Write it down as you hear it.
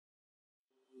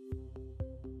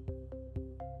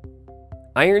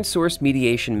Iron Source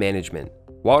Mediation Management,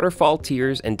 Waterfall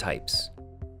Tiers and Types.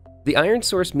 The Iron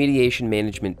Source Mediation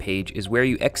Management page is where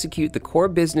you execute the core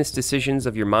business decisions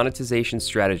of your monetization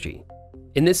strategy.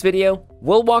 In this video,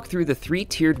 we'll walk through the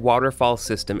 3-tiered waterfall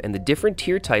system and the different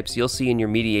tier types you'll see in your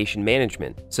mediation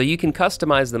management, so you can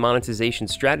customize the monetization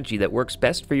strategy that works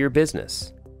best for your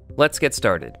business. Let's get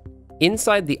started.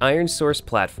 Inside the Iron Source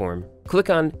platform, click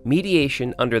on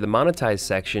Mediation under the Monetize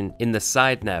section in the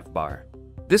side nav bar.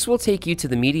 This will take you to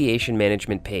the mediation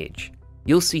management page.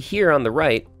 You'll see here on the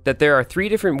right that there are 3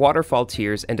 different waterfall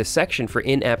tiers and a section for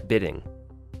in-app bidding.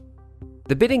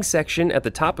 The bidding section at the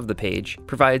top of the page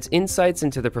provides insights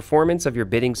into the performance of your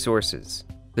bidding sources.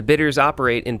 The bidders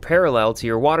operate in parallel to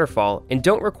your waterfall and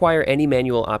don't require any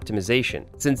manual optimization,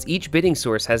 since each bidding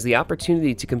source has the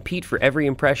opportunity to compete for every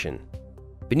impression.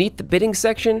 Beneath the bidding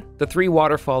section, the 3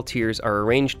 waterfall tiers are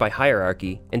arranged by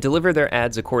hierarchy and deliver their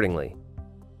ads accordingly.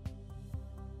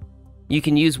 You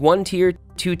can use 1 tier,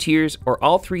 2 tiers, or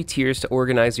all 3 tiers to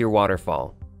organize your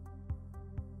waterfall.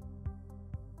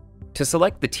 To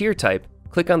select the tier type,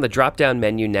 click on the drop-down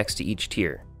menu next to each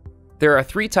tier. There are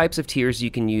 3 types of tiers you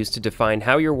can use to define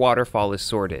how your waterfall is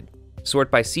sorted.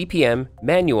 Sort by CPM,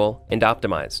 manual, and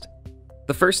optimized.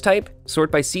 The first type,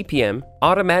 sort by CPM,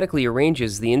 automatically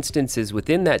arranges the instances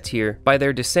within that tier by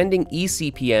their descending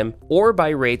eCPM or by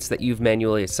rates that you've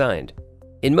manually assigned.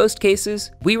 In most cases,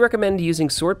 we recommend using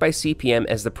sort by CPM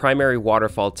as the primary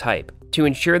waterfall type to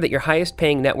ensure that your highest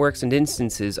paying networks and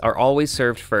instances are always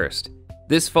served first.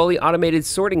 This fully automated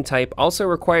sorting type also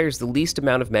requires the least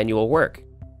amount of manual work.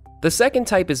 The second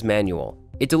type is manual.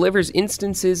 It delivers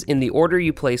instances in the order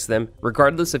you place them,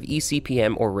 regardless of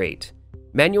eCPM or rate.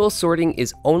 Manual sorting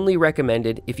is only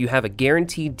recommended if you have a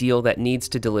guaranteed deal that needs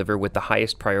to deliver with the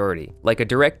highest priority, like a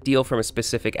direct deal from a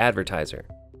specific advertiser.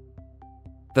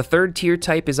 The third tier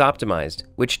type is optimized,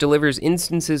 which delivers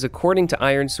instances according to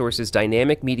Iron Source's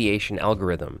dynamic mediation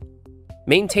algorithm.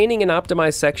 Maintaining an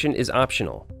optimized section is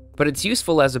optional, but it's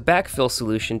useful as a backfill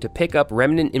solution to pick up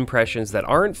remnant impressions that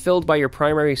aren't filled by your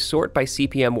primary sort by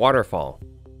CPM waterfall.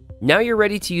 Now you're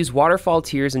ready to use waterfall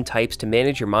tiers and types to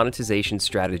manage your monetization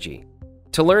strategy.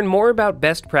 To learn more about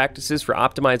best practices for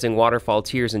optimizing waterfall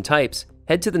tiers and types,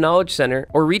 head to the Knowledge Center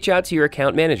or reach out to your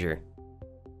account manager.